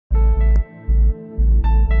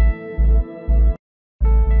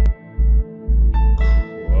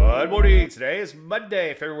morning. Today is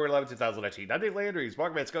Monday, February 11th, 2019. I'm Dave Landry's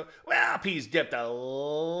market bets go. Well, P's dipped a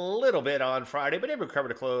little bit on Friday, but it recovered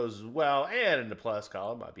to close well and in the plus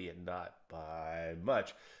column, albeit not by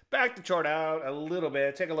much. Back the chart out a little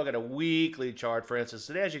bit. Take a look at a weekly chart, for instance.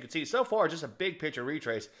 And as you can see, so far, just a big picture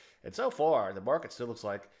retrace. And so far, the market still looks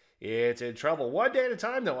like it's in trouble. One day at a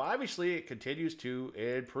time, though. Obviously, it continues to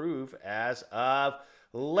improve as of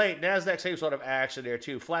late. NASDAQ, same sort of action there,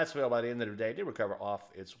 too. Flat spill by the end of the day. Did recover off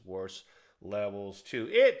its worst levels, too.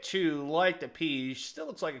 It, too, like the P, still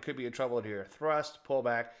looks like it could be in trouble in here. Thrust,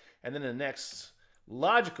 pullback, and then the next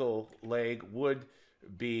logical leg would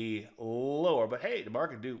be lower. But, hey, the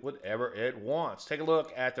market can do whatever it wants. Take a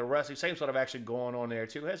look at the rest. Same sort of action going on there,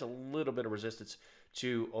 too. It has a little bit of resistance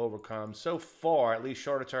to overcome. So far, at least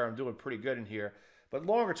shorter term, doing pretty good in here. But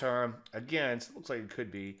longer term, again, it looks like it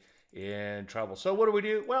could be in trouble. So what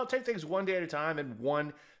do? Well, take things one day at a time and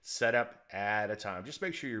one setup at a time. Just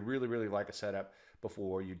make sure you really, really like a setup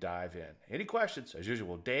before you dive in. Any questions? As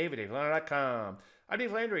usual, Dave at DaveLandry.com. I'm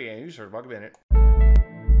Dave Landry, and you just heard Market Minute.